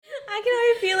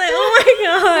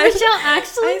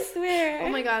actually? I swear. Oh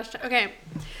my gosh. Okay.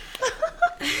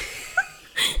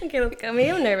 Okay, let's go.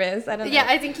 Maybe I'm nervous. I don't know. Yeah,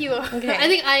 I think you will. Okay. I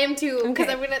think I am too. Because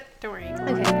Okay. I'm gonna. Don't worry.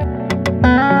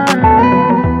 Okay.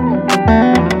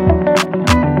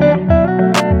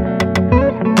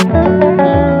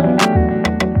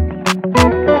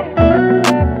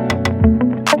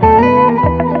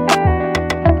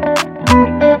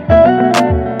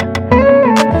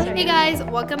 Hey guys,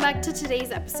 welcome back to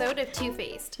today's episode of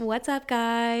Two-Faced. What's up,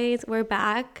 guys? We're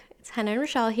back. It's Hannah and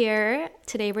Rochelle here.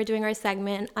 Today we're doing our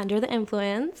segment Under the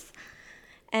Influence.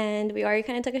 And we already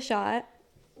kind of took a shot.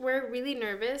 We're really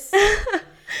nervous.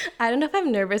 I don't know if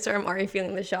I'm nervous or I'm already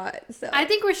feeling the shot. So I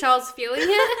think Rochelle's feeling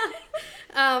it.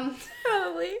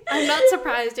 probably. I'm not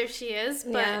surprised if she is,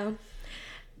 but Yeah.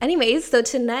 Anyways, so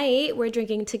tonight we're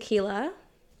drinking tequila.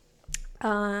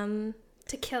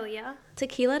 Tequila.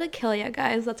 Tequila to kill ya,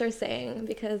 guys. That's our saying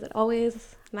because it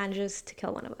always manages to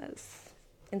kill one of us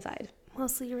inside.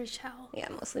 Mostly Rochelle. Yeah,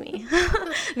 mostly me.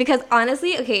 Because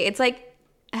honestly, okay, it's like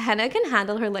Hannah can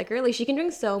handle her liquor. Like she can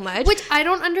drink so much. Which I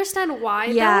don't understand why.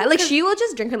 Yeah, though, like 'cause- she will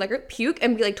just drink her liquor, puke,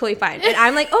 and be like totally fine. And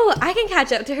I'm like, oh, I can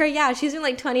catch up to her. Yeah, she's doing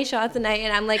like 20 shots a night,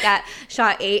 and I'm like at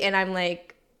shot 8, and I'm like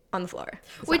on the floor.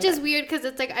 It's Which not is good. weird because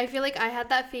it's like I feel like I had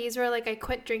that phase where like I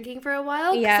quit drinking for a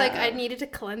while. Yeah. Like I needed to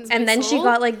cleanse And my then she soul.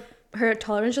 got like her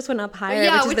tolerance just went up higher,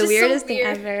 Yeah, which which is the is so weirdest thing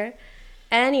weird. ever.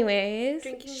 Anyways,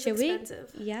 Drinking is should we?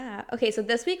 expensive. Yeah. Okay, so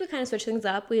this week we kind of switched things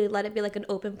up. We let it be like an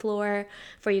open floor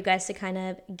for you guys to kind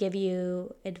of give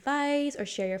you advice or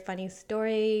share your funny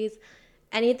stories,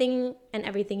 anything and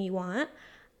everything you want.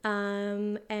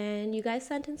 And you guys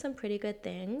sent in some pretty good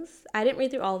things. I didn't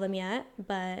read through all of them yet,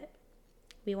 but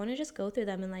we want to just go through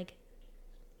them and like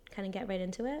kind of get right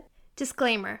into it.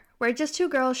 Disclaimer: we're just two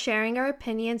girls sharing our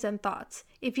opinions and thoughts.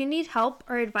 If you need help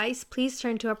or advice, please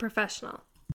turn to a professional.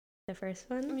 The first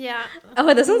one. Yeah.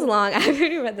 Oh, this one's long. I've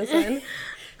already read this one.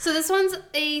 So this one's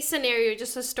a scenario,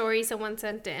 just a story someone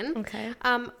sent in. Okay.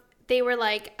 They were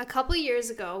like, a couple years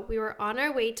ago, we were on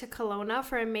our way to Kelowna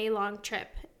for a May-long trip,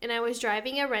 and I was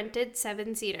driving a rented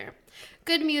 7-seater.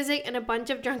 Good music and a bunch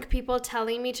of drunk people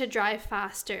telling me to drive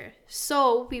faster.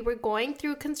 So we were going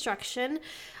through a construction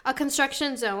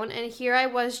zone, and here I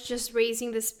was just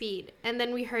raising the speed. And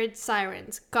then we heard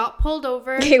sirens. Got pulled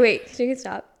over. Okay, wait. Should we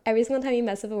stop? Every single time you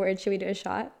mess up a word, should we do a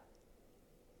shot?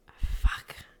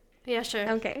 Fuck. Yeah, sure.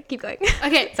 Okay, keep going.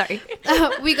 Okay. Sorry.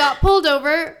 We got pulled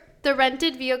over. The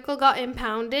rented vehicle got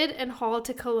impounded and hauled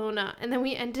to Kelowna. And then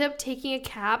we ended up taking a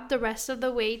cab the rest of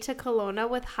the way to Kelowna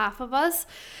with half of us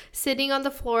sitting on the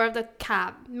floor of the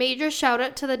cab. Major shout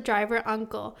out to the driver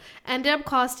uncle. Ended up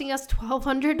costing us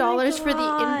 $1,200 for the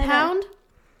God. impound.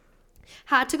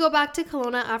 Had to go back to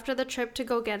Kelowna after the trip to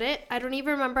go get it. I don't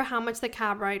even remember how much the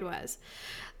cab ride was.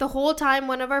 The whole time,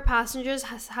 one of our passengers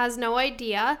has no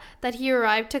idea that he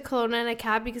arrived to Kelowna in a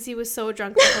cab because he was so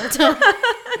drunk the whole time.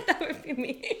 That would be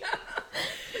me.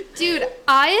 Dude,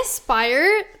 I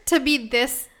aspire to be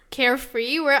this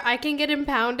carefree where I can get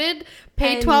impounded,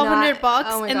 pay And $1,200 not-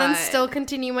 oh my and then God. still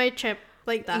continue my trip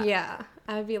like that. Yeah.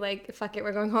 I would be like, fuck it,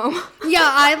 we're going home.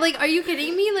 Yeah, are you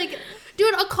kidding me? Like,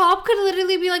 dude, a cop could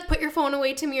literally be like, put your phone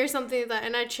away to me or something like that,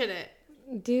 and I'd shit it.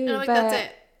 Dude, And I'm like, but... that's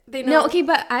it. They know. No, okay,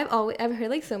 but I've heard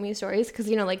like so many stories because,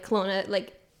 you know, like Kelowna,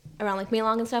 like around like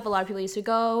May-long and stuff, a lot of people used to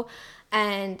go.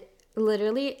 And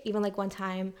literally, even like one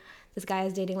time, this guy I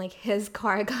was dating, like his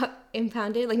car got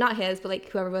impounded. Like not his, but like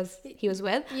whoever he was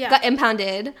with got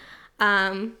impounded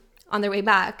on their way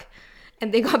back.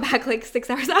 And they got back like 6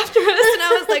 hours after us. And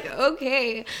I was like,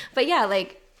 okay. But yeah,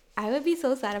 like I would be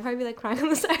so sad. I'd probably be like crying on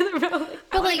the side of the road. Like,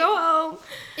 I want to go home.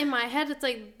 In my head, it's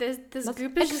like this That's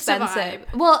group is just a vibe.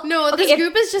 Well, No, okay, this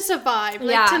group is just a vibe.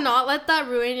 Like, Yeah. to not let that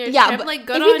ruin your yeah, trip, but like,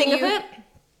 good if you on think you. of it,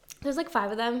 there's like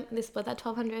 5 of them. They split that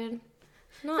 $1,200.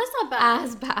 That's not bad.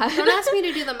 As bad. Don't ask me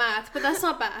to do the math, but that's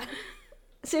not bad.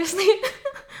 Seriously, it's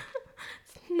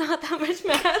not that much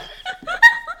math.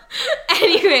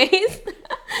 Anyways,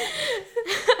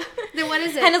 Then what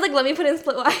is it? Hannah's like, let me put in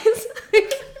splitwise.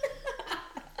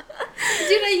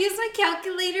 Dude, I use my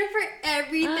calculator for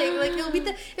everything. Like,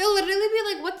 it'll literally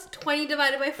be like, what's 20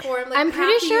 divided by 4? I'm like, I'm have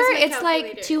pretty to sure use my it's like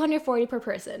calculator. 240 per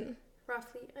person.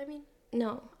 Roughly. I mean,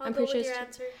 No, I'll I'm go pretty with sure your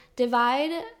it's answer.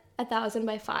 divide 1,000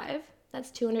 by 5.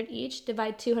 That's 200 each.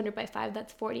 Divide 200 by 5.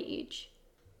 That's 40 each.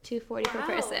 240 per Wow.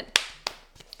 person.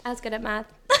 I was good at math.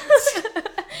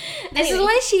 This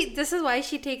Anyway. is why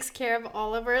she takes care of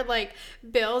all of her like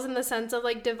bills in the sense of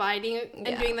like dividing and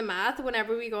Yeah. doing the math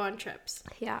whenever we go on trips.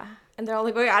 Yeah. And they're all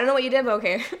like, wait, I don't know what you did, but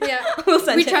okay. Yeah. We'll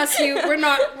send We it. trust you.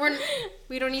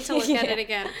 We don't need to look at Yeah. it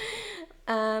again.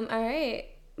 All right.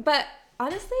 But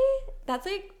honestly, that's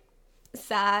like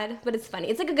sad, but it's funny.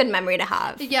 It's like a good memory to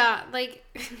have. Yeah, like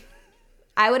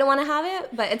I wouldn't want to have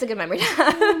it, but it's a good memory to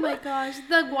have. Oh my gosh.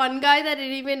 The one guy that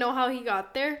didn't even know how he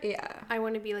got there. Yeah. I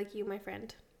want to be like you, my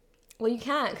friend. Well, you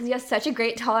can't because you have such a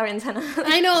great tolerance, Hannah.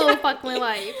 I know. Fuck my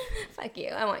life. Fuck you.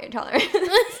 I want your tolerance.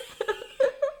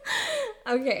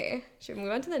 Okay. Should we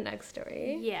move on to the next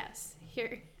story? Yes.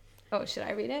 Here. Oh, should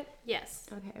I read it? Yes.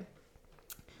 Okay.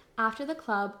 After the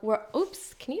club,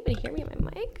 oops, can you even hear me on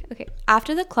my mic? Okay.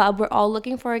 After the club, we're all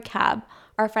looking for a cab.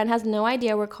 Our friend has no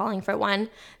idea we're calling for one,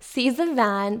 sees a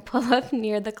van pull up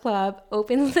near the club,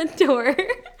 opens the door,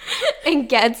 and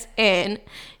gets in.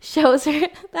 Shows her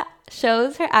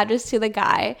address to the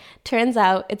guy. Turns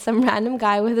out it's some random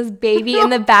guy with his baby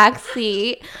in the back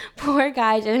seat. Poor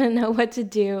guy didn't know what to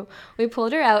do. We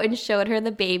pulled her out and showed her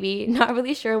the baby, not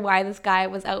really sure why this guy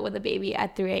was out with the baby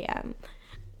at 3 a.m.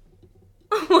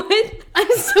 What?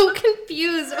 I'm so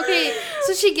confused. Okay,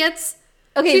 so she gets...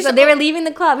 Okay, so they were leaving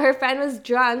the club. Her friend was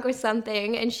drunk or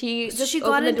something, and she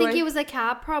got to think it was a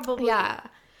cab, probably. Yeah.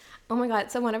 Oh my God.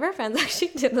 So one of our friends actually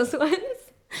did this once.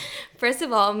 First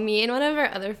of all, me and one of our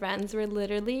other friends were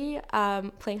literally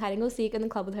playing hide and go seek in the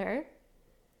club with her.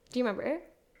 Do you remember?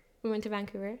 We went to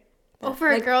Vancouver. Oh, for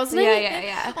a girls' night?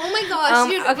 Yeah. Oh my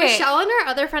gosh, dude. Okay. Michelle and her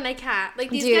other friend, I can't. Like,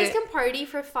 these guys can party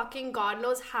for fucking God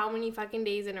knows how many fucking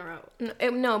days in a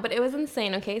row. No, but it was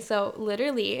insane, okay? So,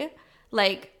 literally,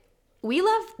 like, we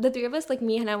left, the three of us, like,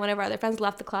 me and one of our other friends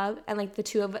left the club, and, like, the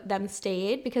two of them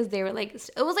stayed because they were, like,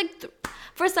 it was, like,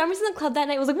 for some reason, the club that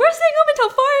night was, like, we're staying up until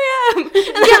 4 a.m.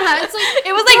 And yeah, it's like,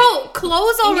 it was, like, bro,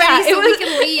 close already so we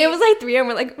can leave. It was, like, 3 a.m.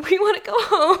 We're, like, we want to go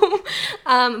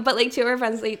home. But, like, two of our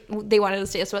friends, they wanted to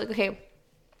stay, so we're, like, okay,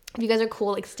 if you guys are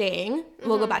cool, like, staying,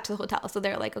 we'll go back to the hotel. So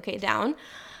they're like, okay, down.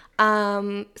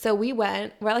 So we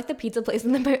went. We're at, like, the pizza place,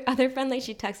 and then my other friend, like,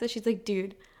 she texts us. She's like,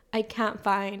 dude, I can't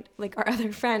find, like, our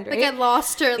other friend, right? Like, I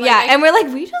lost her. Like, yeah, and we're like,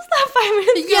 we just left 5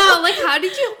 minutes ago. Yeah, like, how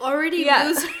did you already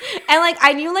lose her? And, like,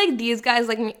 I knew, like, these guys,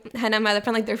 like, Hannah, my other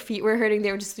friend, like, their feet were hurting.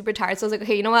 They were just super tired. So I was like,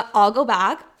 okay, you know what? I'll go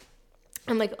back.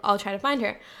 And, like, I'll try to find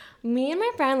her. Me and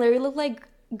my friend literally looked like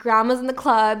grandmas in the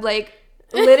club, like,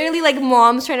 literally, like,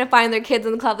 moms trying to find their kids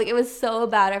in the club. Like, it was so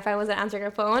bad. Our friend wasn't answering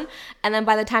her phone. And then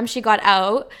by the time she got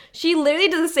out, she literally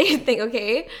did the same thing,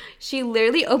 okay? She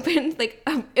literally opened, like,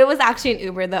 it was actually an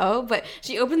Uber, though. But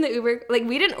she opened the Uber. Like,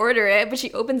 we didn't order it, but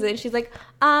she opens it. And she's like,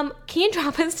 can you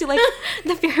drop us to, like,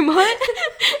 the Fairmont?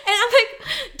 And I'm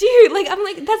like, dude, like, I'm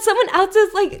like, that's someone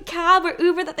else's, like, cab or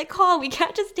Uber that they call. We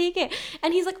can't just take it.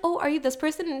 And he's like, oh, are you this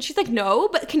person? And she's like, no,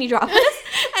 but can you drop us?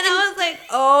 And I was like,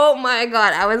 oh, my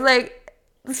God. I was like,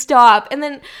 stop. And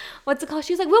then what's it called,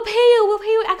 she was like, we'll pay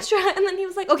you extra. And then he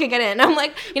was like, okay, get in. I'm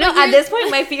like, you know, at this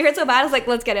point my feet hurt so bad. I was like,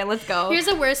 let's get in, let's go. Here's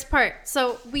the worst part.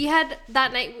 So we had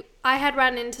that night, I had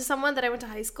ran into someone that I went to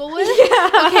high school with.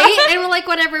 Yeah. Okay, and we're like,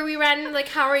 whatever, we ran, like,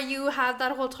 how are you, have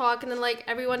that whole talk, and then, like,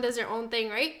 everyone does their own thing,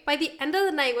 right? By the end of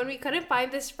the night, when we couldn't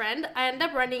find this friend, I ended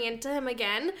up running into him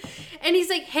again, and he's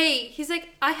like, hey, he's like,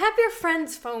 I have your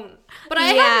friend's phone, but I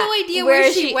have no idea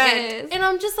where she went. Is. And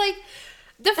I'm just like,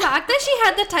 the fact that she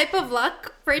had the type of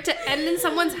luck for it to end in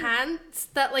someone's hands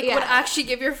that, like, would actually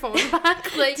give your phone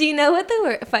back. Like, do you know what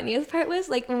the funniest part was?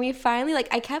 Like, when we finally,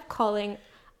 like, I kept calling,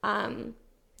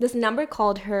 this number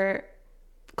called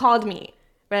me,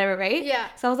 whatever, right? Yeah.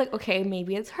 So I was like, okay,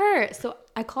 maybe it's her. So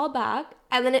I called back,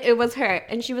 and then it was her.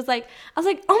 And she was like, I was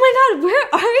like, oh my God, where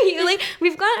are you? Like,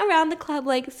 we've gone around the club,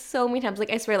 like, so many times.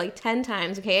 Like, I swear, like, 10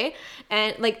 times, okay?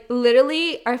 And, like,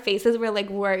 literally our faces were, like,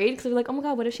 worried. Because we were like, oh my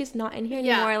God, what if she's not in here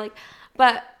anymore? Like,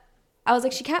 but I was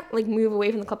like, she can't, like, move away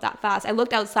from the club that fast. I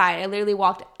looked outside. I literally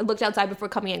looked outside before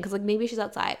coming in. Because, like, maybe she's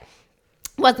outside.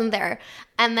 Wasn't there.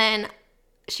 And then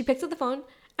she picks up the phone.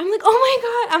 I'm like, oh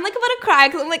my God, I'm like about to cry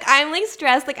because I'm like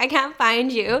stressed, like I can't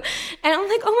find you. And I'm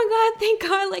like, oh my God, thank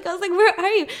God. Like, I was like, where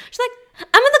are you? She's like,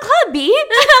 I'm in the club, B.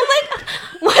 And I'm like,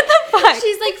 what the fuck?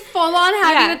 She's like full on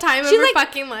having the time of her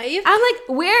fucking life. I'm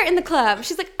like, where in the club?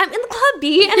 She's like, I'm in the club,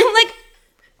 B. And I'm like,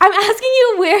 I'm asking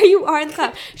you where you are in the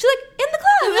club. She's like, in the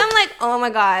club. And I'm like, oh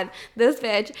my God, this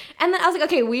bitch. And then I was like,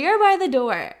 okay, we are by the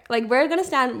door. Like, we're going to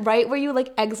stand right where you,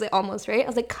 like, exit almost, right? I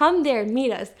was like, come there,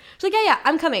 meet us. She's like, yeah,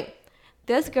 I'm coming.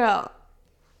 This girl,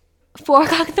 4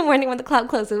 o'clock in the morning when the club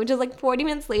closes, which is like 40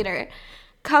 minutes later,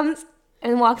 comes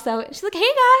and walks out. She's like, hey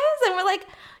guys. And we're like,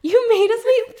 you made us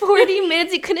wait 40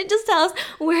 minutes. You couldn't just tell us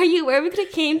where you were. We could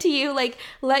have came to you, like,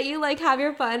 let you, like, have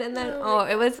your fun. And then,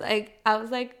 it was like, I was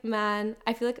like, man,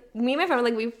 I feel like, me and my friend were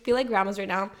like, we feel like grandmas right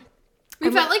now. We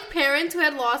felt like parents who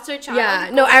had lost their child. Yeah,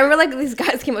 no, I remember, like, these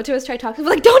guys came up to us, tried talking. We're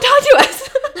like, don't talk to us.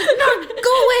 No,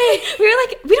 go away. We were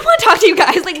like, we don't want to talk to you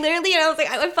guys. Like, literally, and I was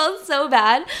like, I felt so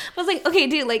bad. I was like, okay,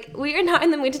 dude, like, we are not in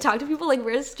the mood to talk to people. Like,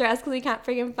 we're stressed because we can't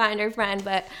freaking find our friend.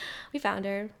 But we found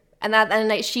her. And that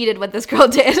night she did what this girl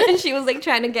did, and she was like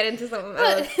trying to get into someone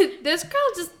else. This girl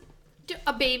just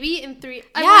a baby in 3.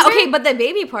 Okay, but the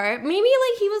baby part, maybe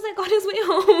like he was like on his way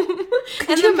home,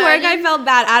 and the poor guy felt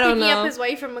bad. I don't know. Picking up his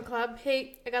wife from a club.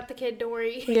 Hey, I got the kid. Don't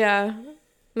worry. Yeah,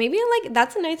 maybe like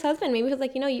that's a nice husband. Maybe he was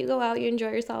like, you go out, you enjoy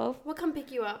yourself. We'll come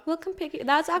pick you up.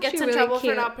 That's actually Gets in really trouble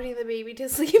cute. for not putting the baby to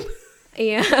sleep.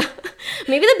 Yeah,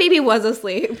 maybe the baby was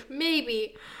asleep.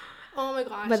 Maybe. Oh my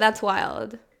gosh. But that's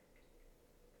wild.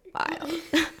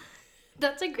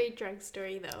 That's a great drug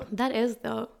story though. That is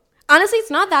though. Honestly,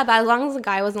 it's not that bad as long as the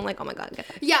guy wasn't like, oh my god, get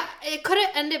that. Yeah, it could have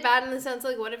ended bad in the sense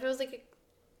like, what if it was like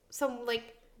some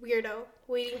like weirdo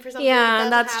waiting for something? Yeah, like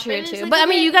that's true happen? too. Like, but okay. I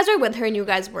mean, you guys were with her and you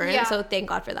guys weren't, Yeah. so thank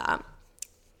God for that.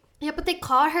 Yeah, but they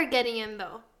caught her getting in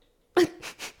though.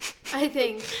 I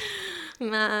think.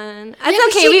 Man, Yeah,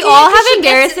 it's okay. We all have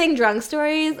embarrassing drunk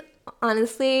stories,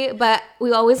 honestly, but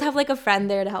we always have like a friend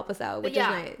there to help us out, which is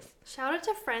nice. Shout out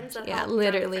to friends that help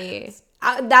literally.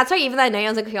 That's why even that night I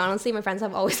was like, okay, honestly, my friends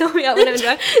have always helped me out when I'm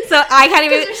drunk, so I can't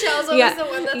even. Michelle's always the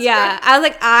one that's drunk. I was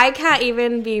like, I can't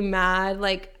even be mad.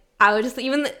 Like, I would just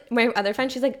my other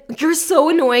friend, she's like, you're so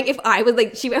annoying. If I was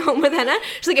like, she went home with Hannah.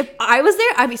 She's like, if I was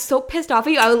there, I'd be so pissed off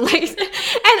at you. I would like, and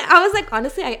I was like,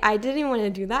 honestly, I didn't even want to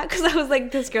do that because I was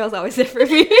like, this girl's always there for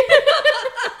me.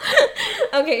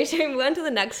 Okay, should we move on to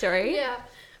the next story? Yeah.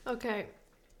 Okay.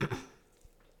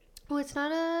 Well, it's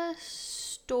not a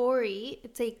story.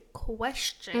 It's a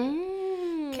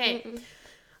question. Okay.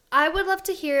 I would love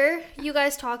to hear you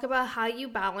guys talk about how you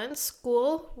balance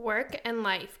school, work, and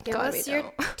life. Give us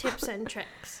your tips and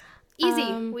tricks.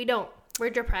 Easy. We don't. We're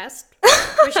depressed.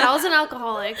 Michelle's an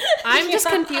alcoholic. I'm just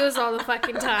confused all the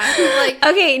fucking time. Like,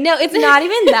 okay, no, it's not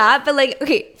even that. But like,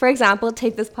 okay, for example,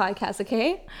 take this podcast.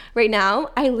 Okay, right now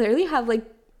I literally have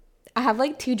I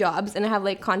have 2 jobs and I have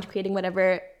content creating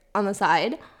whatever on the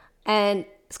side and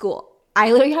school.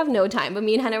 I literally have no time. But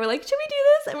me and Hannah were like, should we do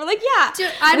this? And we're like, yeah.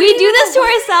 Dude, we do this to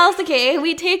ourselves, okay?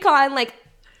 We take on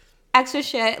extra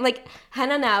shit. Like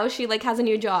Hannah now, she has a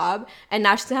new job and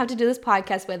now she's gonna have to do this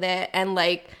podcast with it. And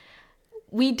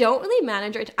we don't really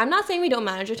manage our time. I'm not saying we don't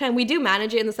manage our time. We do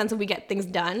manage it in the sense that we get things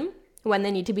done when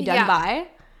they need to be done by.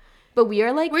 But we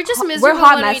are we're just miserable we're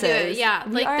hot when messes. We do it. Yeah,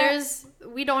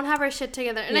 we don't have our shit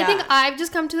together. And I think I've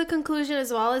just come to the conclusion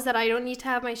as well is that I don't need to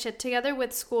have my shit together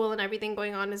with school and everything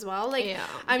going on as well.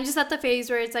 I'm just at the phase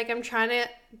where it's I'm trying to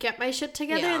get my shit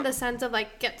together in the sense of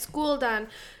get school done,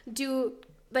 do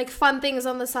fun things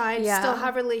on the side, still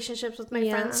have relationships with my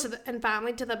friends and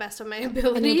family to the best of my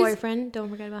abilities. And your boyfriend, don't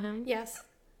forget about him. Yes.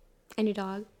 And your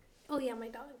dog. Oh yeah, my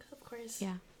dog, of course.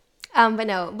 Yeah.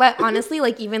 But honestly,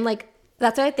 even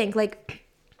that's what I think.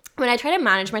 When I try to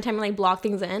manage my time and block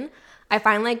things in, I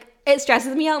find it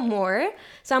stresses me out more.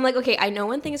 So I'm okay, I know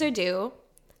when things are due.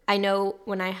 I know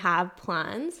when I have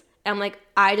plans. And I'm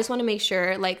I just want to make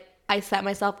sure I set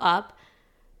myself up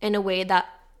in a way that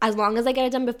as long as I get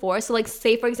it done before. So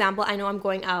say for example, I know I'm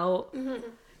going out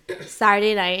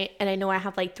Saturday night and I know I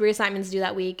have 3 assignments due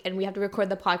that week and we have to record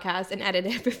the podcast and edit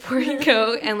it before we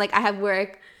go. And I have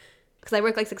work because I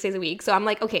work 6 days a week. So I'm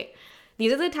okay,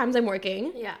 these are the times I'm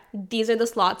working. Yeah. These are the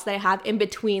slots that I have in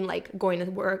between going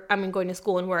to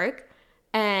school and work.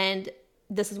 And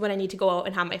this is when I need to go out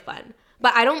and have my fun.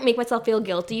 But I don't make myself feel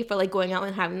guilty for going out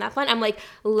and having that fun. I'm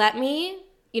let me,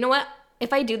 you know what?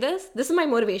 If I do this is my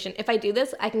motivation. If I do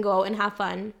this, I can go out and have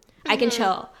fun. I can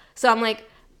chill. So I'm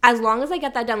as long as I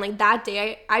get that done, that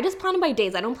day, I just plan it by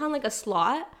days. I don't plan a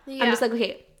slot. Yeah. I'm just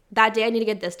okay, that day I need to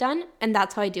get this done. And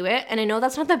that's how I do it. And I know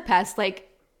that's not the best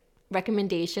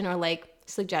recommendation or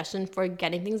suggestion for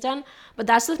getting things done. But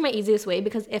that's just my easiest way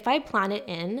because if I plan it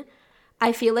in,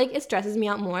 I feel it stresses me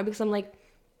out more because I'm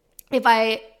if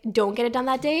I don't get it done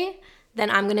that day, then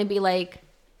I'm going to be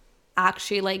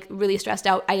actually really stressed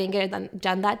out. I didn't get it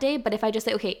done that day. But if I just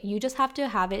say, okay, you just have to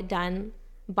have it done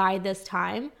by this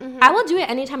time, I will do it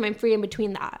anytime I'm free in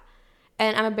between that.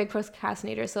 And I'm a big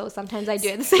procrastinator, so sometimes I do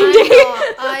it the same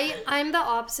day. I'm the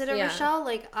opposite of Michelle.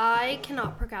 I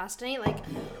cannot procrastinate.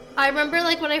 I remember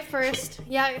when I first,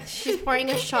 she's pouring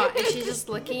a shot and she's just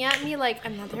looking at me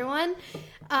another one.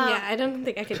 I don't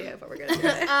think I could do it, but we're gonna do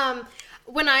it.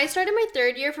 When I started my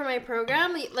 3rd year for my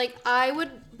program, I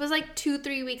was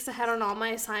 2-3 weeks ahead on all my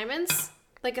assignments,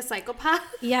 like a psychopath.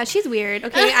 Yeah, she's weird.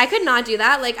 Okay, I could not do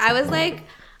that. I was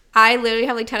I literally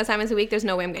have 10 assignments a week. There's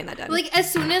no way I'm getting that done. As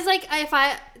soon as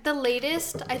the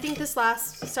latest, I think this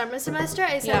last semester,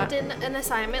 I sent in an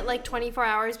assignment 24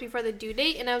 hours before the due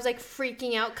date, and I was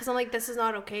freaking out because I'm this is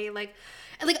not okay.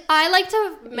 I like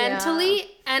to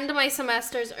mentally end my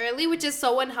semesters early, which is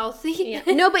so unhealthy. Yeah.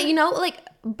 No, but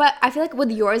but I feel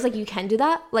with yours, you can do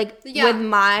that. With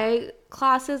my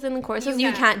classes and the courses,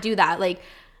 you can't do that.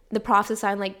 the profs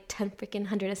assign like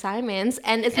 100 assignments,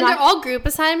 and it's and not. They're all group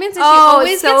assignments. And Oh, she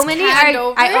always so gets many canned are.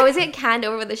 over. I always get canned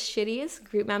over with the shittiest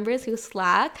group members who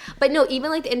slack. But no,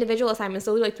 even like the individual assignments.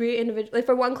 So like 3 individual. Like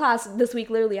for one class this week,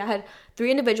 literally, I had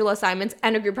 3 individual assignments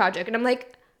and a group project, and I'm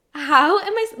like, how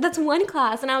am I? That's one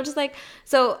class, and I was just like,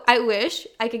 so I wish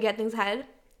I could get things ahead,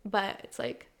 but it's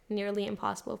like nearly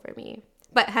impossible for me.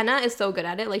 But Hannah is so good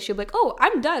at it. Like, she'll be like, oh,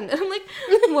 I'm done. And I'm like,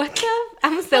 what the?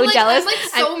 I'm so like, jealous. I'm like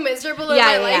so miserable in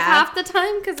my life half the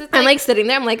time because it's I'm like sitting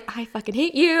there. I'm like, I fucking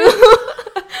hate you.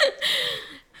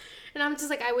 And I'm just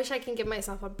like, I wish I can give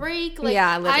myself a break. Like,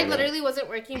 yeah, I literally wasn't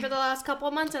working for the last couple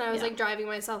of months, and I was like driving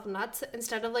myself nuts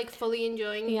instead of like fully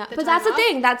enjoying. Yeah, the but time that's the off.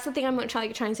 thing. That's the thing I'm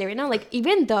trying to say right now. Like,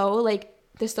 even though like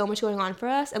there's so much going on for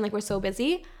us, and like we're so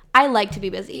busy, I like to be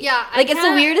busy. Yeah, like it's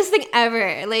the weirdest thing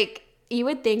ever. Like, you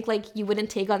would think like you wouldn't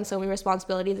take on so many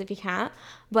responsibilities if you can't,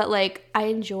 but like I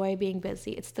enjoy being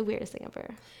busy. It's the weirdest thing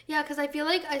ever. Yeah, because I feel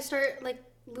like I start like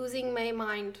losing my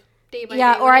mind day by day.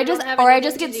 Yeah, or I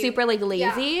just get do. super like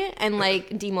lazy and like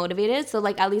demotivated. So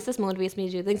like at least this motivates me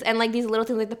to do things, and like these little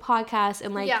things like the podcast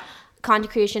and like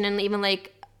content creation, and even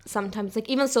like sometimes like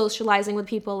even socializing with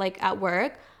people like at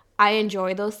work. I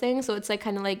enjoy those things, so it's like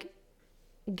kind of like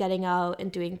getting out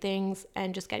and doing things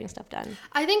and just getting stuff done.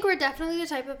 I think we're definitely the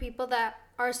type of people that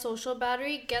our social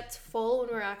battery gets full when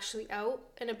we're actually out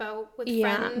and about with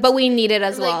friends. But we need it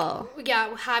as like, well.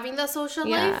 Yeah, having the social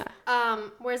life.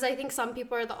 Whereas I think some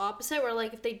people are the opposite, where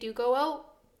like if they do go out,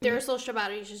 their social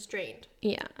battery is just drained.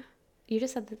 Yeah. You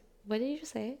just said what did you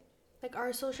just say? Like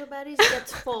our social batteries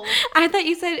gets full. I thought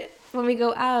you said when we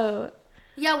go out.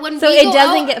 Yeah, when so we it go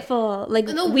doesn't out, get full. Like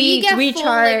no, we get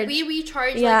recharge. Full, like we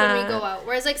recharge like when we go out.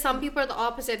 Whereas like some people are the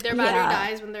opposite. Their battery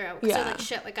dies when they're out. Because they're like,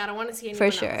 shit, like I don't want to see anyone for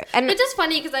sure. else. And it's just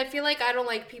funny because I feel like I don't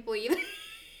like people either.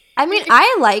 I mean,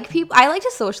 I like people. I like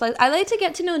to socialize. I like to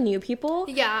get to know new people.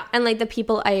 Yeah. And like the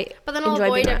people I But then I'll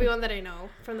avoid everyone that I know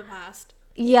from the past.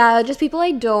 Yeah, just people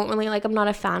I don't really like. I'm not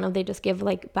a fan of. They just give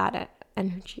like bad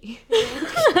energy.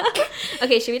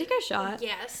 Okay, should we take our shot?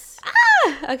 Yes.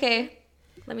 Okay.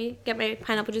 Let me get my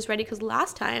pineapple juice ready because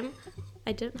last time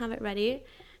I didn't have it ready.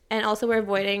 And also we're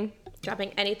avoiding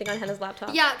dropping anything on Hannah's laptop.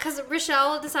 Yeah, because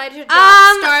Rochelle decided to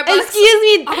drop Starbucks. Excuse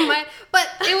me. But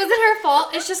it wasn't her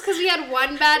fault. It's just because we had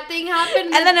one bad thing happen.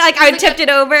 And then like I tipped it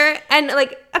over. And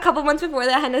like a couple months before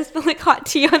that, Hannah spilled like hot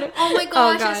tea on it. Oh my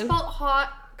gosh, I spilled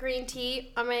hot green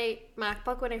tea on my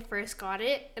MacBook when I first got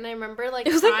it. And I remember like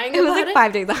crying it was like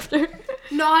 5 days after.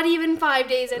 Not even 5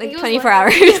 days. I think like it was 24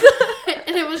 hours.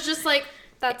 And it was just like,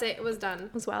 that's it. It was done.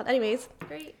 It was wild. Anyways.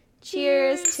 Great.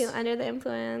 Cheers to Under the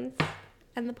Influence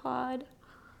and the pod.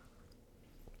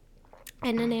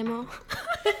 And Nemo.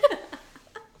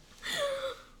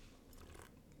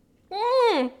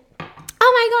 Oh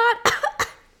my god.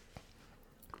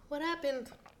 What happened?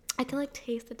 I can like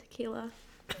taste the tequila.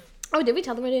 Oh, did we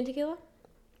tell them we're doing tequila?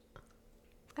 I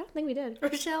don't think we did.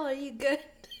 Rochelle, are you good?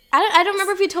 I don't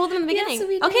remember if we told them in the beginning. Yes,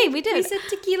 we did. Okay, we did. We said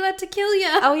Tequila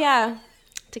To-Kill-Ya. Oh yeah.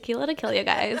 Tequila To-Kill-Ya,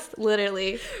 guys.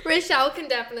 Literally. Rochelle can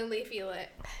definitely feel it.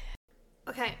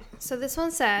 Okay, so this one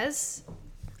says,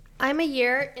 I'm a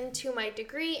year into my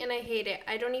degree and I hate it.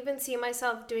 I don't even see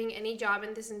myself doing any job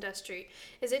in this industry.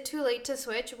 Is it too late to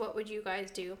switch? What would you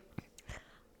guys do?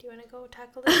 Do you want to go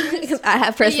tackle this? Because I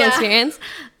have personal experience.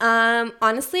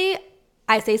 Honestly,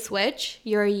 I say switch.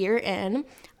 You're a year in.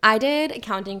 I did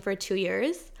accounting for 2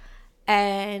 years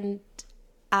and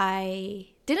I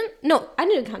didn't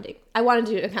accounting. I wanted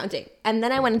to do accounting. And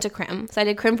then I went into crim. So I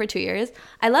did crim for 2 years.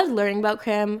 I loved learning about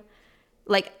crim.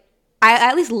 Like, I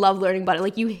at least love learning about it.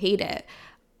 Like, you hate it.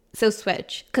 So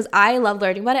switch. Because I love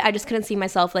learning about it. I just couldn't see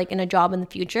myself, like, in a job in the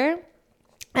future.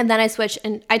 And then I switched.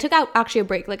 And I took out, actually, a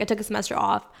break. Like, I took a semester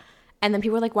off. And then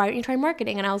people were like, why aren't you trying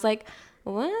marketing? And I was like,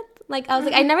 what? Like, I was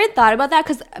like, I never thought about that.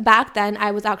 Because back then,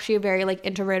 I was actually a very, like,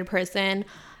 introverted person.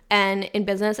 And in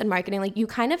business and marketing, like, you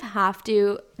kind of have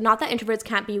to, not that introverts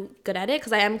can't be good at it,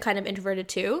 because I am kind of introverted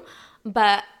too,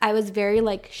 but I was very,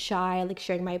 like, shy, like,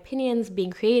 sharing my opinions,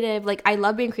 being creative. Like, I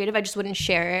love being creative. I just wouldn't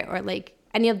share it or, like,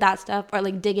 any of that stuff or,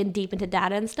 like, dig in deep into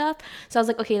data and stuff. So I was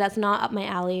like, okay, that's not up my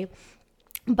alley.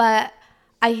 But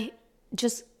I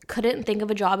just couldn't think of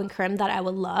a job in crim that I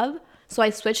would love. So I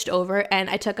switched over and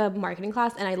I took a marketing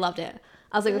class and I loved it.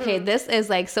 I was like, okay, this is,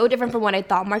 like, so different from what I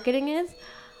thought marketing is.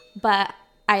 But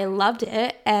I loved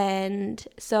it. And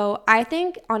so I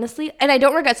think, honestly, and I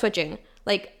don't regret switching.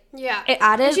 Like, yeah, it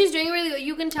added. And she's doing really good.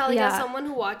 You can tell, like, as someone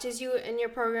who watches you in your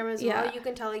program as well, you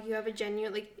can tell, like, you have a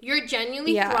genuine, like, you're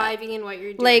genuinely thriving in what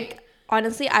you're doing. Like,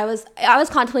 honestly, I was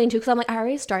contemplating too, because I'm like, I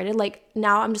already started. Like,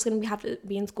 now I'm just gonna have to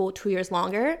be in school 2 years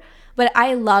longer. But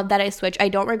I love that I switched. I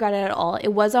don't regret it at all. It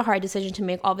was a hard decision to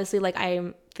make. Obviously, like,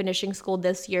 I'm finishing school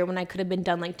this year when I could have been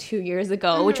done like 2 years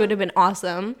ago, which would have been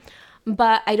awesome.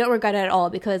 But I don't regret it at all,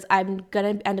 because I'm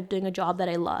gonna end up doing a job that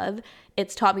I love.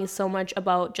 It's taught me so much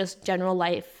about just general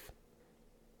life,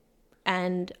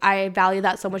 and I value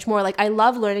that so much more. Like, I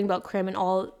love learning about crim and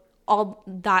all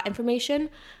that information,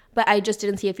 but I just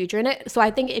didn't see a future in it. So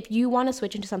I think if you want to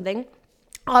switch into something,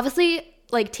 obviously,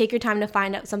 like, take your time to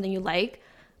find out something you like,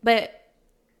 but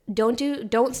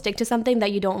don't stick to something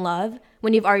that you don't love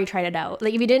when you've already tried it out.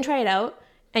 Like, if you didn't try it out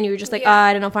and you were just like,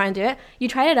 I don't know if I want to do it, you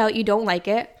tried it out, you don't like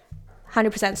it,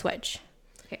 100% switch.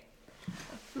 Okay.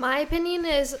 My opinion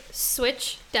is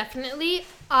switch, definitely.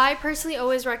 I personally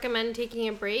always recommend taking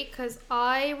a break, because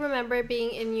I remember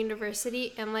being in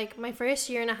university and like my first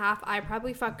year and a half, I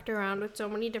probably fucked around with so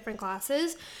many different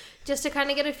classes just to kind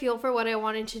of get a feel for what I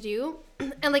wanted to do.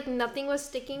 And like nothing was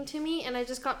sticking to me. And I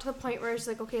just got to the point where it's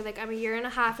like, okay, like I'm a year and a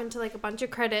half into like a bunch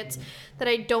of credits that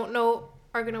I don't know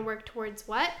are going to work towards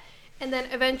what. And then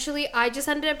eventually I just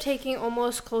ended up taking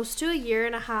almost close to a year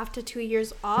and a half to 2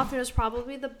 years off. It was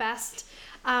probably the best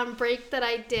break that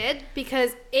I did,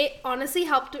 because it honestly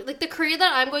helped. Like, the career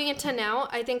that I'm going into now,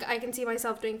 I think I can see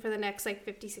myself doing for the next like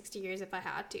 50, 60 years if I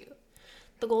had to.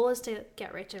 The goal is to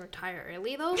get rich and retire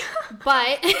early though.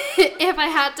 But if I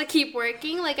had to keep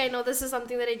working, like, I know this is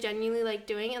something that I genuinely like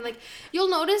doing. And like, you'll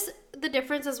notice the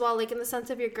difference as well, like in the sense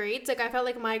of your grades. Like, I felt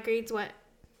like my grades went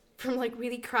from like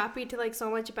really crappy to like so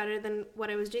much better than what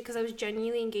I was doing, because I was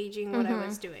genuinely engaging what I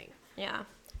was doing. Yeah.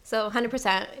 So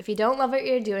 100%, if you don't love what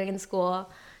you're doing in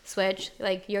school, switch.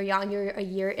 Like, you're young, you're a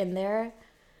year in there,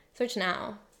 switch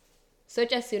now.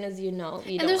 Switch as soon as you know you don't like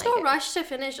it. And there's no rush to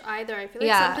finish either. I feel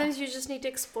like sometimes you just need to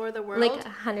explore the world. Like,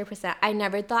 100%. I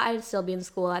never thought I'd still be in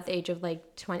school at the age of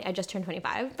like 20. I just turned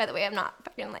 25. By the way, I'm not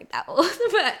fucking like that old.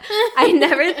 But I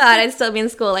never thought I'd still be in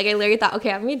school. Like, I literally thought,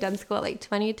 okay, I'm going to be done school at like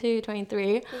 22,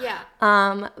 23.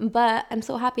 Yeah. But I'm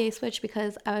so happy I switched,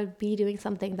 because I would be doing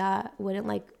something that wouldn't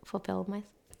like fulfill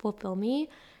me.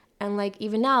 And like,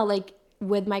 even now, like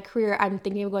with my career, I'm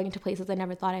thinking of going into places I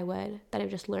never thought I would, that I've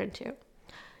just learned to.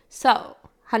 So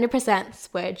 100%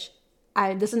 switch.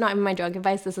 This is not even my drug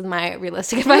advice, this is my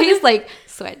realistic advice. Like,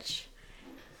 switch.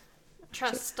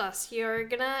 Trust us, you're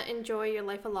gonna enjoy your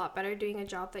life a lot better doing a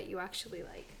job that you actually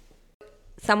like.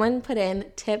 Someone put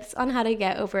in tips on how to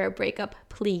get over a breakup,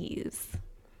 please.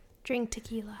 Drink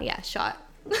tequila. Yeah, shot.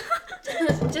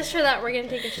 Just for that, we're gonna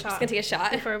take a shot. Just gonna take a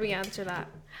shot before we answer that.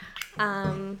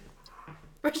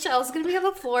 Rochelle's gonna be on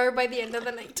the floor by the end of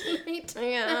the night tonight.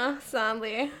 Yeah,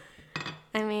 sadly.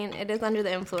 I mean, it is under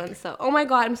the influence, so. Oh my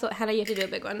god, Hannah, you have to do a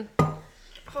big one.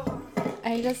 Oh.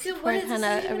 I just poured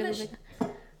Hannah a really big.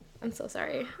 I'm so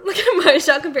sorry. Look at my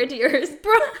shot compared to yours.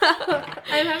 Bro,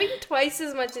 I'm having twice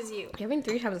as much as you. You're having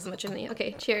 3 times as much as me.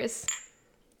 Okay, cheers.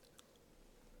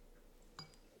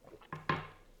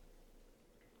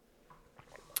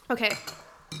 Okay.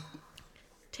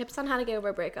 Tips on how to get over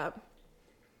a breakup.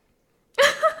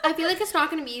 I feel like it's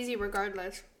not going to be easy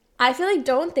regardless. I feel like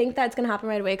don't think that it's going to happen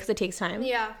right away, because it takes time.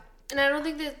 Yeah. And I don't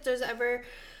think that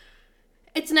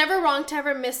it's never wrong to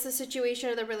ever miss the situation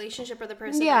or the relationship or the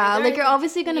person. Yeah, like, you're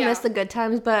obviously going to miss the good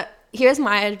times, but here's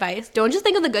my advice. Don't just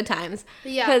think of the good times.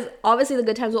 Yeah. Because obviously the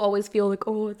good times will always feel like,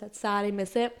 oh, that's sad, I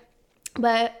miss it.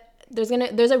 But there's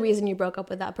a reason you broke up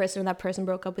with that person, or that person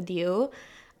broke up with you.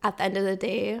 At the end of the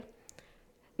day,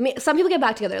 some people get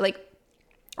back together. Like,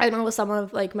 I know with some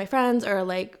of like my friends or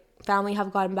like family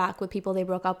have gotten back with people they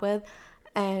broke up with,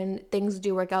 and things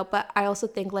do work out. But I also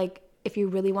think, like, if you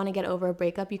really want to get over a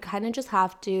breakup, you kind of just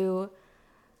have to,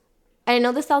 I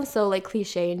know this sounds so like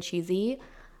cliche and cheesy,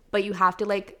 but you have to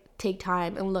like take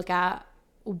time and look at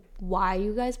why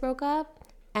you guys broke up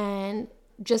and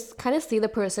just kind of see the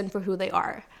person for who they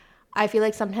are. I feel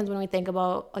like sometimes when we think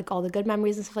about like all the good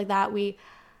memories and stuff like that, we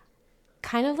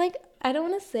kind of like, I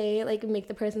don't want to say like make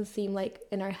the person seem like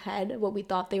in our head what we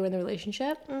thought they were in the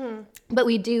relationship, but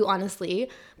we do, honestly.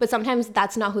 But sometimes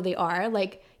that's not who they are.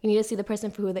 Like, you need to see the person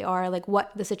for who they are, like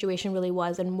what the situation really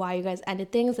was and why you guys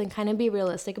ended things, and kind of be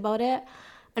realistic about it.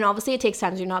 And obviously it takes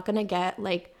time. So you're not going to get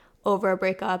like over a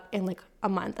breakup in like a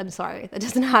month. I'm sorry, that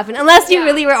doesn't happen unless you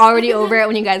really were already over it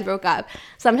when you guys broke up.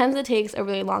 Sometimes it takes a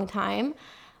really long time.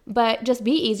 But just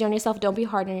be easy on yourself. Don't be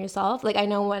hard on yourself. Like, I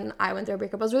know when I went through a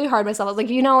breakup, I was really hard on myself. I was like,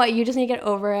 you know what? You just need to get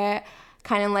over it.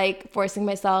 Kind of like forcing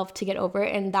myself to get over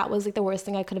it. And that was like the worst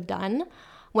thing I could have done,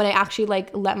 when I actually like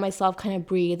let myself kind of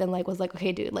breathe and like was like,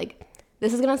 okay, dude, like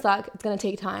this is going to suck. It's going to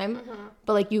take time.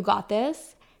 But like, you got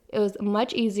this. It was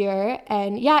much easier.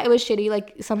 And yeah, it was shitty.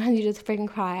 Like, sometimes you just freaking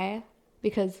cry.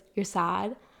 because you're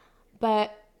sad,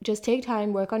 but just take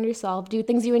time, work on yourself, do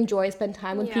things you enjoy, spend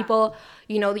time with people,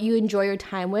 you know, that you enjoy your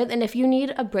time with. And if you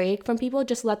need a break from people,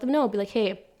 just let them know. Be like,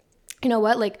 hey, you know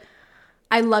what? Like,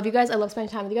 I love you guys. I love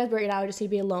spending time with you guys, but right now I just need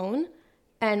to be alone.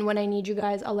 And when I need you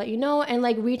guys, I'll let you know. And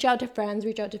like, reach out to friends,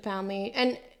 reach out to family,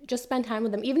 and just spend time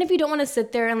with them. Even if you don't want to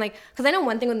sit there and like, because I know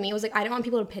one thing with me was like, I didn't want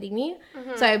people to pity me.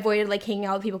 So I avoided like hanging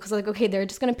out with people because like, okay, they're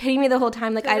just going to pity me the whole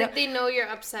time. Like, I don't. They know you're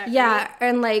upset. Yeah. Right?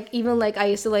 And like, even like, I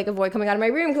used to like avoid coming out of my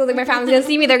room because like my family's going to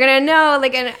see me. They're going to know.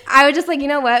 Like, and I was just like, you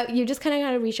know what? You just kind of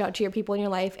got to reach out to your people in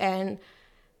your life and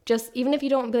just, even if you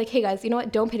don't, be like, hey guys, you know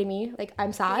what? Don't pity me. Like,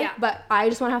 I'm sad, but I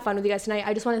just want to have fun with you guys tonight.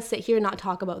 I just want to sit here and not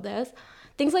talk about this.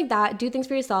 Things like that. Do things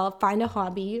for yourself. Find a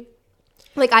hobby.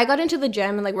 Like, I got into the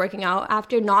gym and like working out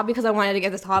after, not because I wanted to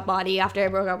get this hot body after I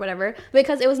broke up, whatever,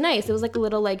 because it was nice. It was like a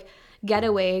little like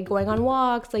getaway, going on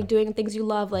walks, like doing things you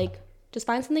love. Like, just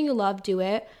find something you love, do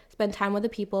it. Spend time with the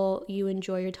people you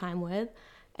enjoy your time with,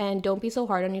 and don't be so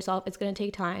hard on yourself. It's gonna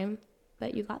take time,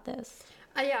 but you got this.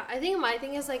 Yeah, I think my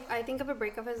thing is like, I think of a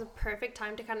breakup as a perfect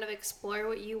time to kind of explore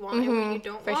what you want and what you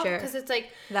don't want. For sure. Because it's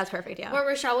like, that's perfect, yeah. What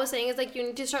Rochelle was saying is like, you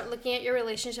need to start looking at your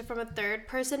relationship from a third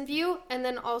person view, and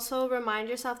then also remind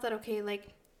yourself that, okay, like,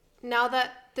 now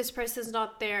that this person's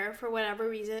not there for whatever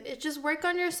reason, it's just work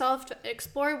on yourself to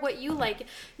explore what you like.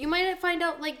 You might find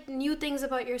out like new things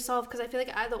about yourself, because I feel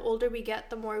like the older we get,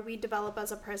 the more we develop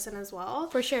as a person as well.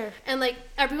 For sure. And like,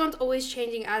 everyone's always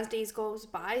changing as days goes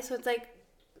by, so it's like,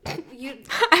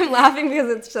 I'm laughing because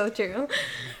it's so true.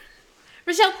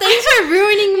 Rochelle, thanks for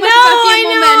ruining my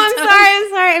fucking momentum. I'm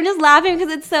sorry. I'm just laughing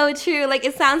because it's so true. Like,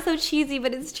 it sounds so cheesy,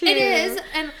 but it's true. It is,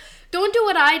 and don't do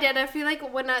what I did. I feel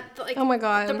like when oh my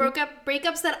god, the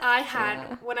breakups that I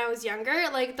had when I was younger,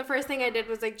 like the first thing I did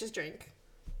was like just drink.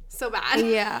 So bad.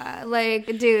 Yeah, like,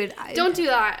 dude, don't do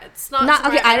that. It's not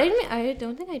okay. I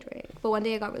don't think I drank, but one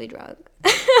day I got really drunk.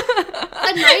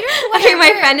 A night or okay,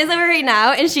 my friend is over right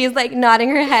now, and she's like nodding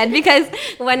her head because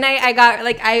one night I got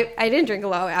like I didn't drink a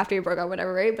lot after we broke up,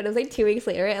 whatever, right? But it was like 2 weeks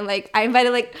later, and like I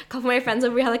invited like a couple of my friends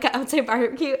over. We had like an outside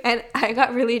barbecue, and I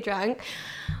got really drunk.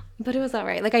 But it was all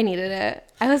right. Like, I needed it.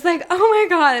 I was like, oh my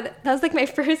god, that was like my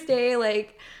first day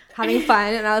like having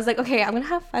fun, and I was like, okay, I'm gonna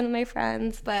have fun with my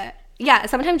friends, but. Yeah,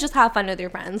 sometimes just have fun with your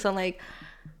friends. So, like,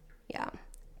 yeah,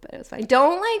 but it was fine.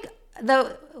 Don't, like,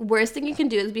 the worst thing you can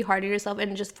do is be hard on yourself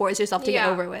and just force yourself to get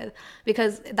over with,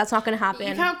 because that's not going to happen.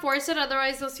 You can't force it,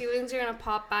 otherwise those feelings are going to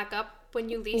pop back up when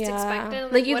you least expect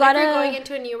it. Like, you what gotta... if you're going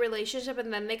into a new relationship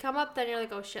and then they come up, then you're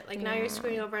like, oh, shit, like, now you're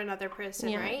screwing over another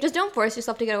person, right? Just don't force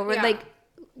yourself to get over it. Like,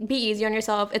 be easy on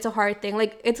yourself. It's a hard thing.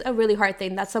 Like, it's a really hard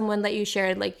thing. That's someone that you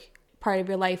shared, like, part of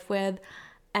your life with,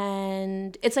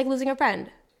 and it's like losing a friend.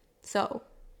 So,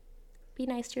 be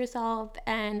nice to yourself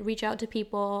and reach out to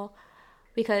people,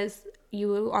 because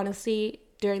you honestly,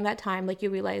 during that time, like,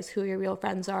 you realize who your real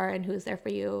friends are and who's there for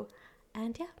you.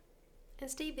 And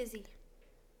and stay busy.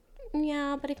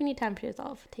 Yeah, but if you need time for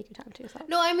yourself, take your time to yourself.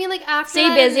 No, I mean, like, after stay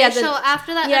that busy initial,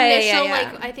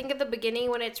 like, yeah. I think at the beginning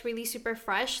when it's really super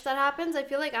fresh that happens, I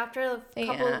feel like after a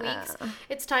couple of weeks,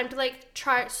 it's time to, like,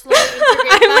 try slowly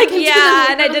integrate I'm like,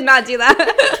 and I did not do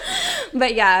that.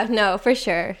 But yeah, no, for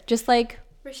sure. Just, like...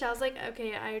 Rochelle's like,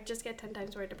 okay, I just get 10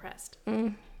 times more depressed.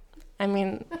 I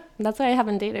mean, that's why I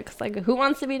haven't dated, because, like, who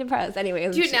wants to be depressed?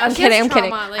 Anyways, dude, now I'm she kidding, has I'm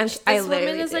kidding. Like, this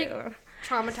woman is, like,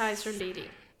 traumatized from dating.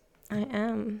 I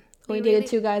am. We dated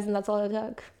 2 guys, and that's all it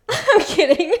took. I'm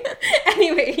kidding.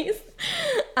 Anyways,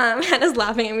 Hannah's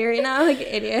laughing at me right now like an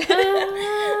idiot.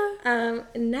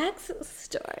 Next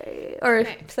story or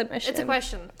submission. It's a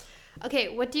question. Okay,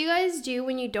 what do you guys do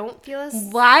when you don't feel as...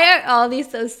 Why are all these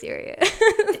so serious?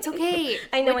 It's okay.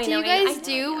 What do you guys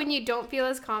do when you don't feel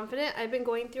as confident? I've been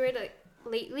going through it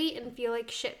lately and feel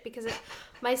like shit because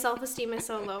my self-esteem is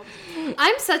so low.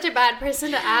 I'm such a bad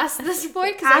person to ask this for.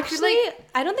 Actually,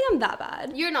 I don't think I'm that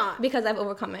bad. You're not. Because I've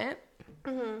overcome it.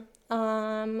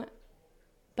 Mm-hmm.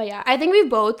 But yeah, I think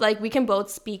we can both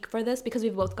speak for this because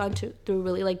we've both gone through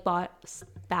really like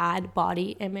bad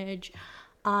body image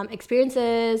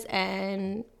experiences,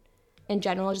 and in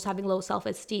general just having low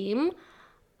self-esteem.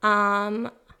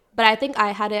 But I think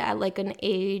I had it at like an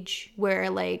age where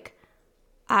like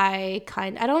I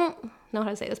don't know how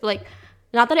to say this, but like,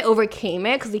 not that I overcame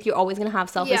it, because like you're always gonna have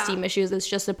self-esteem issues. It's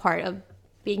just a part of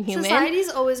being human. Society's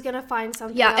always gonna find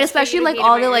something. Yeah, else especially like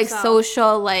all the like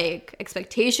social like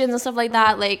expectations and stuff like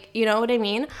that. Like, you know what I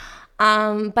mean?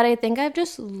 But I think I've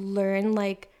just learned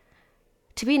like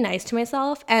to be nice to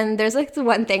myself. And there's like the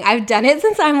one thing I've done it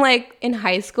since I'm like in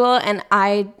high school, and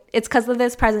it's because of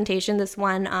this presentation. This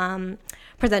one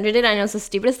presenter did. I know it's the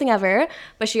stupidest thing ever,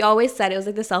 but she always said, it was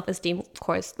like the self-esteem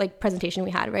course like presentation we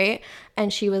had, right?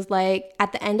 And she was like,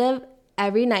 at the end of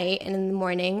every night and in the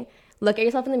morning, look at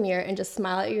yourself in the mirror and just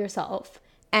smile at yourself.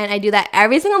 And I do that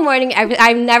every single morning.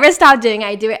 I've never stopped doing it.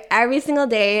 I do it every single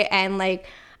day. And like,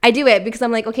 I do it because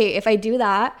I'm like, okay, if I do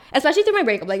that, especially through my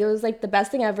breakup, like it was like the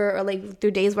best thing ever, or like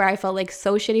through days where I felt like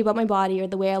so shitty about my body or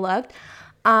the way I looked.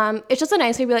 It's just a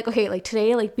nice way to be like, okay, like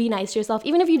today, like be nice to yourself,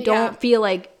 even if you don't feel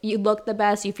like you look the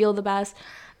best, you feel the best.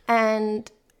 And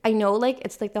I know like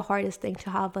it's like the hardest thing to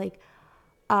have, like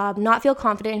not feel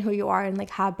confident in who you are and like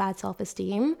have bad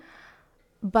self-esteem.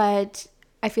 But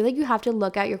I feel like you have to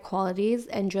look at your qualities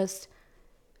and just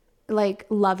like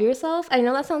love yourself. I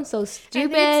know that sounds so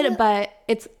stupid, but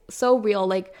it's so real.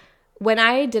 Like when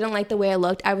I didn't like the way I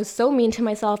looked, I was so mean to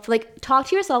myself. Like talk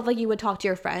to yourself like you would talk to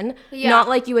your friend, not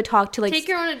like you would talk to like take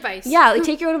your own advice. Yeah, like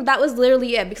take your own. That was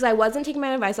literally it, because I wasn't taking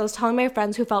my advice. I was telling my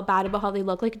friends who felt bad about how they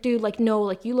look, like, dude, like no,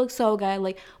 like you look so good.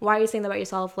 Like why are you saying that about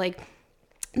yourself? Like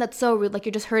that's so rude. Like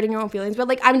you're just hurting your own feelings. But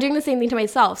like I'm doing the same thing to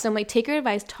myself. So I'm like, take your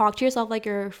advice, talk to yourself like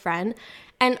you're a friend.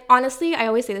 And honestly, I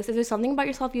always say this, if there's something about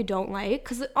yourself you don't like,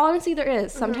 because honestly there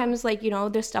is, sometimes like, you know,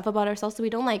 there's stuff about ourselves that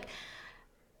we don't like.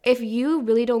 If you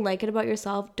really don't like it about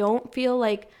yourself, don't feel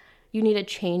like you need to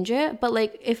change it. But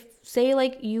like if, say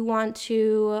like you want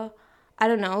to, I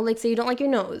don't know, like say you don't like your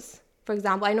nose, for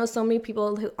example. I know so many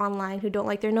people online who don't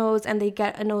like their nose, and they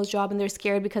get a nose job and they're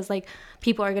scared because like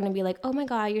people are going to be like, oh my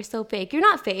God, you're so fake. You're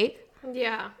not fake.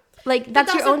 Yeah. Like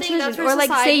that's your own decision. Or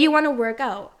like say you want to work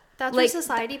out. That's like, where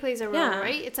society plays a role,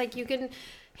 right? It's like you can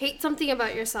hate something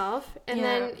about yourself, and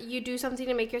then you do something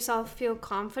to make yourself feel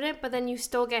confident, but then you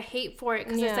still get hate for it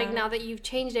because it's like now that you've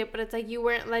changed it, but it's like you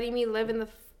weren't letting me live in the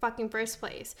fucking first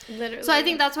place. Literally. So I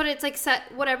think that's what it's like. Set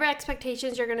whatever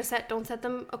expectations you're gonna set, don't set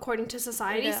them according to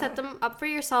society. Set them up for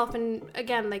yourself, and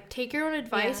again, like take your own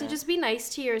advice and just be nice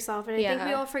to yourself. And I think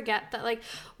we all forget that like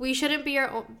we shouldn't be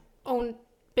our own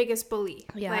biggest bully.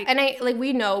 Like,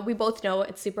 and we both know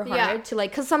it's super hard to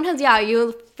like, because sometimes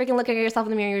you freaking look at yourself in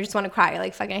the mirror, you just want to cry,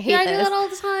 like fucking hate this. I do that all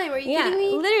the time. Are you kidding me?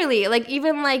 Literally, like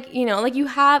even like, you know, like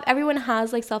everyone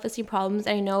has like self-esteem problems.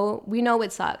 We know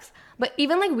it sucks, but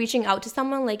even like reaching out to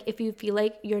someone, like if you feel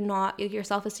like your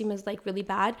self-esteem is like really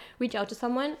bad, reach out to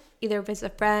someone, either if it's a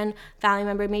friend, family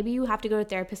member. Maybe you have to go to a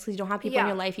therapist because you don't have people in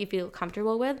your life you feel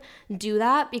comfortable with. Do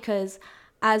that, because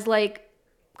as like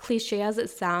cliche as it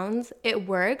sounds, it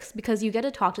works, because you get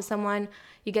to talk to someone,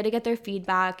 you get to get their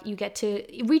feedback, you get to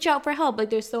reach out for help.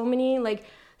 Like there's so many like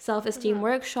self-esteem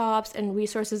workshops and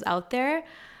resources out there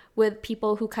with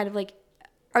people who kind of like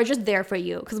are just there for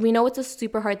you, because we know it's a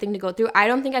super hard thing to go through. I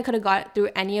don't think I could have got through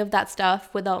any of that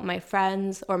stuff without my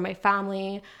friends or my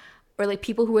family or like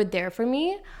people who were there for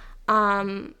me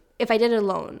if I did it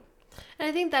alone. And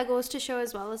I think that goes to show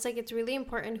as well. It's like it's really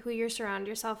important who you surround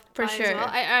yourself for by sure. As well.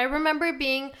 I remember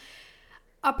being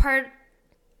a part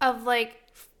of like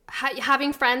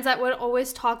having friends that would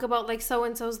always talk about like so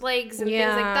and so's legs and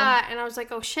things like that, and I was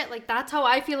like, oh shit, like that's how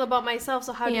I feel about myself.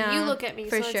 So how do you look at me?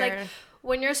 So it's like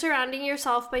when you're surrounding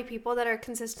yourself by people that are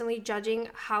consistently judging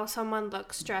how someone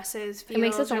looks, dresses, feels, it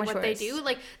makes it so much what worse. They do,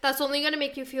 like that's only going to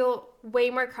make you feel way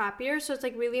more crappier. So it's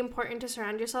like really important to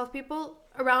surround yourself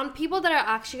around people that are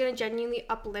actually going to genuinely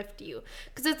uplift you,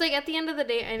 because it's like at the end of the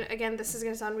day, and again this is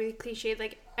going to sound really cliche,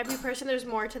 like every person, there's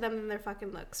more to them than their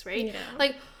fucking looks, right?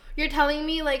 Like you're telling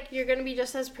me like you're going to be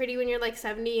just as pretty when you're like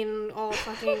 70 and all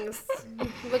fucking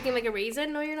looking like a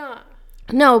raisin? No, you're not.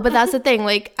 No, but that's the thing.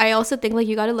 Like I also think like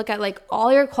you got to look at like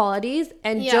all your qualities,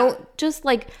 and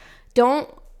don't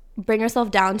bring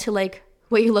yourself down to like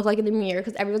what you look like in the mirror,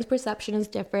 because everyone's perception is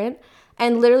different.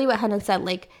 And literally what Hannah said,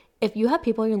 like if you have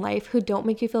people in your life who don't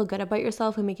make you feel good about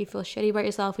yourself, who make you feel shitty about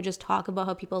yourself, who just talk about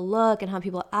how people look and how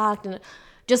people act and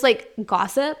just like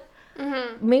gossip,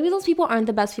 maybe those people aren't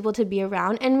the best people to be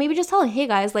around. And maybe just tell them, hey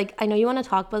guys, like I know you want to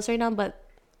talk about this right now, but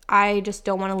I just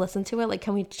don't want to listen to it. Like,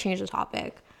 can we change the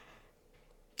topic?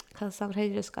 Because sometimes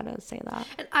you just gotta say that.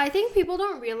 And I think people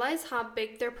don't realize how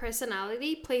big their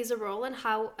personality plays a role in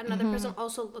how another person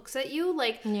also looks at you,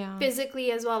 like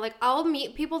physically as well. Like I'll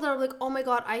meet people that are like, oh my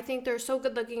God, I think they're so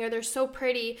good looking or they're so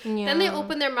pretty. Then they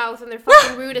open their mouth and they're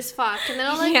fucking rude as fuck. And then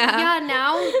I'm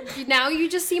like, now you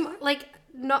just seem like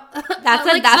not. That's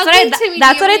what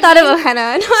I thought about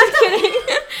Hannah. No, I'm kidding.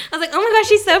 I was like, oh my gosh,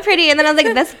 she's so pretty, and then I was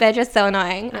like, this bitch is so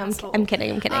annoying. No, I'm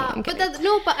kidding.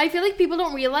 But I feel like people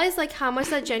don't realize like how much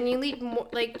that genuinely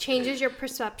like changes your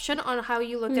perception on how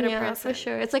you look at a person. Yeah, for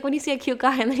sure. It's like when you see a cute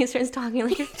guy and then he starts talking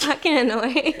like you're fucking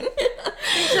annoying.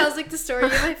 It sounds like the story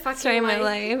of my fucking story of my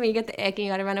life. You get the ick and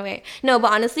you gotta run away. No,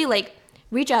 but honestly, like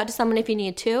reach out to someone if you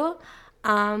need to,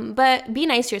 but be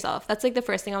nice to yourself. That's like the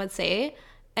first thing I would say.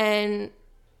 And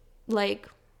like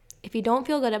if you don't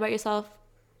feel good about yourself,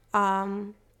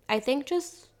 I think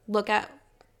just look at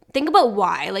think about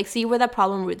why, like see where that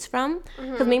problem roots from,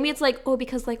 because maybe it's like, oh,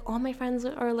 because like all my friends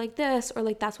are like this, or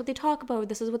like that's what they talk about,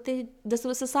 this is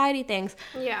what society thinks.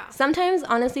 Yeah, sometimes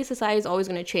honestly society is always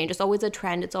going to change. It's always a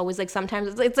trend. It's always like,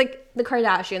 sometimes it's like the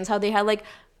Kardashians, how they had like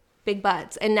big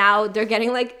butts and now they're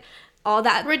getting like all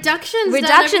that reductions and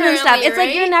stuff. It's right?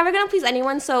 Like you're never going to please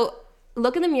anyone, so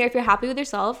look in the mirror. If you're happy with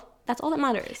yourself, that's all that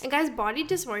matters. And guys, body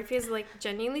dysmorphia is like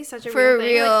genuinely such a real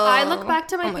thing. Like, I look back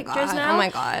to my pictures now. Oh my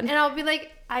god. And I'll be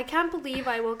like, I can't believe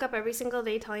I woke up every single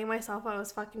day telling myself I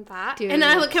was fucking fat. Dude, and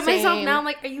I look at myself now, I'm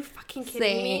like, are you fucking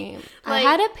kidding me? Like,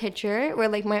 I had a picture where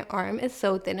like my arm is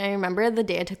so thin. I remember the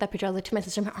day I took that picture, I was like to my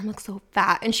sister, my arm looks so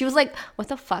fat. And she was like, what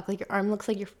the fuck? Like your arm looks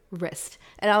like your wrist.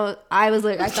 And I was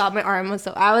like, I thought my arm was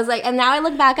so, I was like, and now I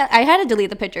look back at, I had to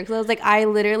delete the picture because I was like, I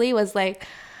literally was like,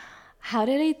 how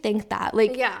did I think that?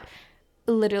 Like, yeah.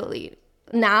 Literally.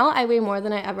 Now I weigh more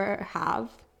than I ever have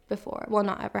before. Well,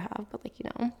 not ever have, but like, you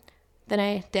know, than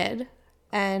I did.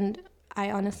 And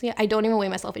I honestly, I don't even weigh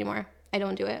myself anymore. I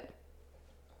don't do it.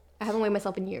 I haven't weighed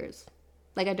myself in years.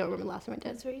 Like, I don't remember the last time I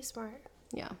did. That's very smart.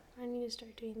 Yeah. I need to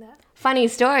start doing that. Funny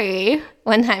story.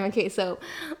 One time, okay, so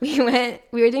we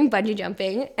were doing bungee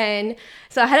jumping, and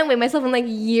so I hadn't weighed myself in like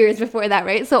years before that,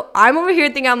 right? So I'm over here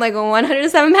thinking I'm like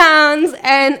 107 pounds,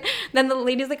 and then the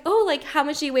lady's like, oh, like how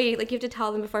much do you weigh? Like you have to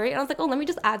tell them before, right? And I was like, oh, let me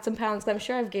just add some pounds because I'm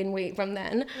sure I've gained weight from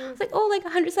then. I was like, oh, like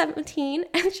 117,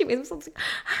 and she made herself like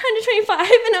 125,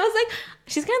 and I was like,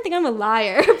 she's gonna think I'm a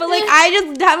liar, but like I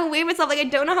just haven't weighed myself. Like I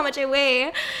don't know how much I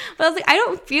weigh, but I was like, I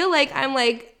don't feel like I'm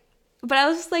like. But I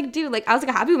was just like, dude, like, I was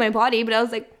like happy with my body, but I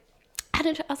was like, I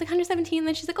was like 117. And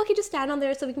then she's like, okay, just stand on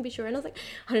there so we can be sure. And I was like,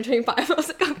 125. I was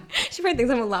like, okay. She probably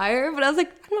thinks I'm a liar, but I was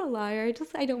like, I'm not a liar.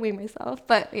 I don't weigh myself.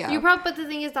 But yeah. But the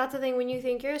thing is, that's the thing. When you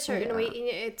think you're a certain weight and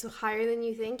it's higher than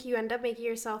you think, you end up making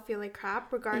yourself feel like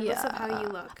crap, regardless of how you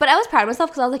look. But I was proud of myself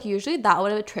because I was like, usually that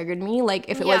would have triggered me. Like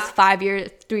if it was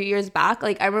 3 years back.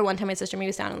 Like I remember one time my sister made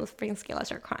me stand on the freaking scale. I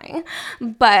started crying.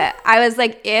 But I was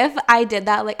like, if I did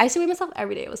that, like I used to weigh myself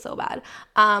every day. It was so bad.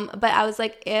 But I was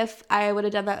like, if I would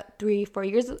have done that 3-4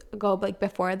 years ago, but like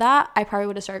before that, I probably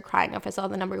would have started crying if I saw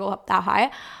the number go up that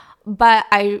high. But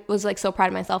I was like so proud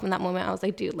of myself in that moment. I was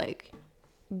like, dude, like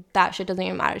that shit doesn't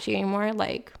even matter to you anymore.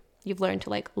 Like you've learned to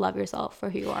like love yourself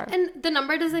for who you are. And the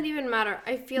number doesn't even matter.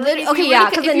 I feel like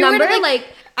because the number like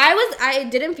I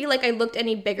didn't feel like I looked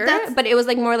any bigger, but it was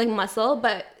like more like muscle.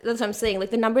 But that's what I'm saying. Like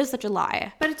the number is such a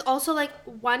lie. But it's also like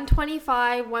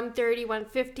 125, 130,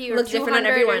 150, or looks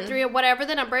 200 or 3, or whatever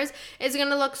the number is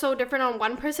gonna look so different on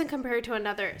one person compared to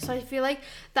another. So I feel like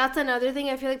that's another thing.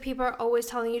 I feel like people are always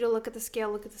telling you to look at the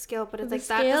scale, but it's like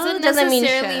that doesn't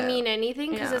necessarily mean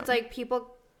anything because it's like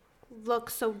people look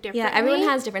so different. Yeah, everyone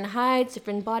has different heights,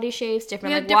 different body shapes,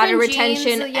 different like water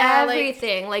retention,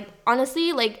 everything. Like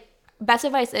honestly, like best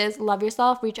advice is love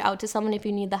yourself, reach out to someone if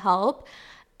you need the help,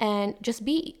 and just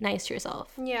be nice to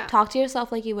yourself. Yeah. Talk to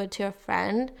yourself like you would to a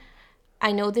friend.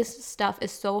 I know this stuff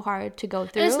is so hard to go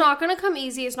through. And it's not going to come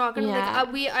easy. It's not going to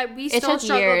like we still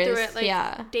struggle through it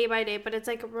like day by day, but it's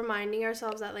like reminding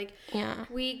ourselves that like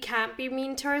we can't be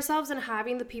mean to ourselves and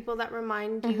having the people that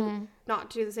remind you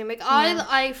not to do the same. Like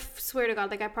I swear to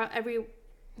God, like every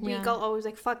week I'll always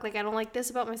like fuck, like I don't like this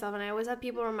about myself, and I always have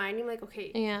people reminding me like,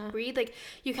 okay, breathe. Like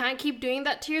you can't keep doing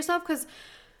that to yourself because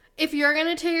if you're going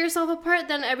to tear yourself apart,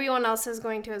 then everyone else is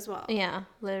going to as well. Yeah,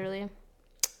 literally.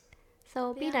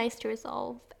 So be nice to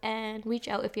yourself and reach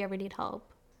out if you ever need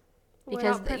help.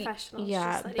 Because we're not professionals.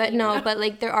 Yeah, but no, but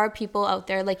like there are people out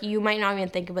there, like you might not even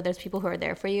think of it, there's people who are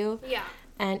there for you. Yeah.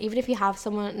 And even if you have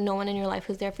no one in your life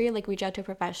who's there for you, like reach out to a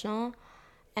professional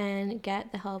and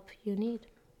get the help you need.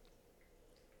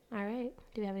 All right.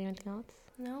 Do we have anything else?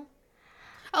 No.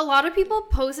 A lot of people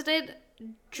posted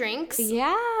drinks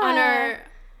on our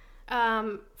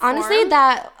honestly, form.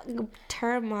 that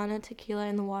Terramana tequila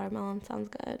and the watermelon sounds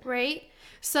good. Right?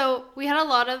 So we had a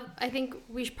lot of, I think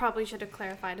we probably should have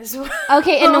clarified as well.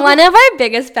 Okay, and one of our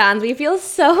biggest fans, we feel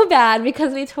so bad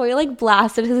because we totally like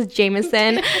blasted his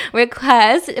Jameson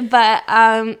request, but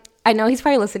I know he's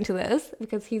probably listening to this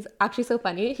because he's actually so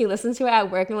funny. He listens to it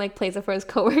at work and like plays it for his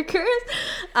coworkers.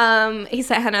 He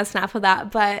sent Hannah a snap of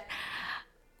that, but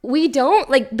we don't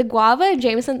like the guava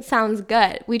Jameson sounds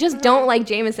good. We just don't like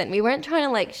Jameson. We weren't trying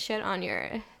to like shit on your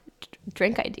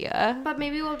drink idea. But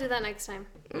maybe we'll do that next time.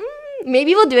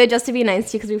 Maybe we'll do it just to be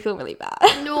nice to you because we feel really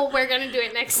bad. No, we're gonna do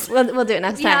it next time. We'll do it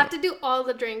next time. We have to do all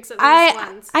the drinks at least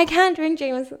once. I can't drink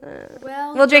Jameson.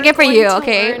 Well, we'll drink it for you,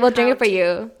 okay? We'll drink it for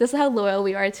you. This is how loyal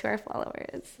we are to our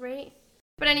followers. Right.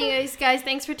 But anyways, guys,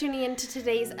 thanks for tuning in to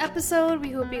today's episode. We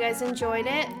hope you guys enjoyed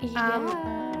it.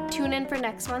 Tune in for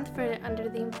next month for Under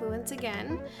the Influence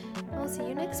again. We'll see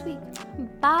you next week.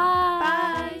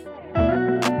 Bye. Bye.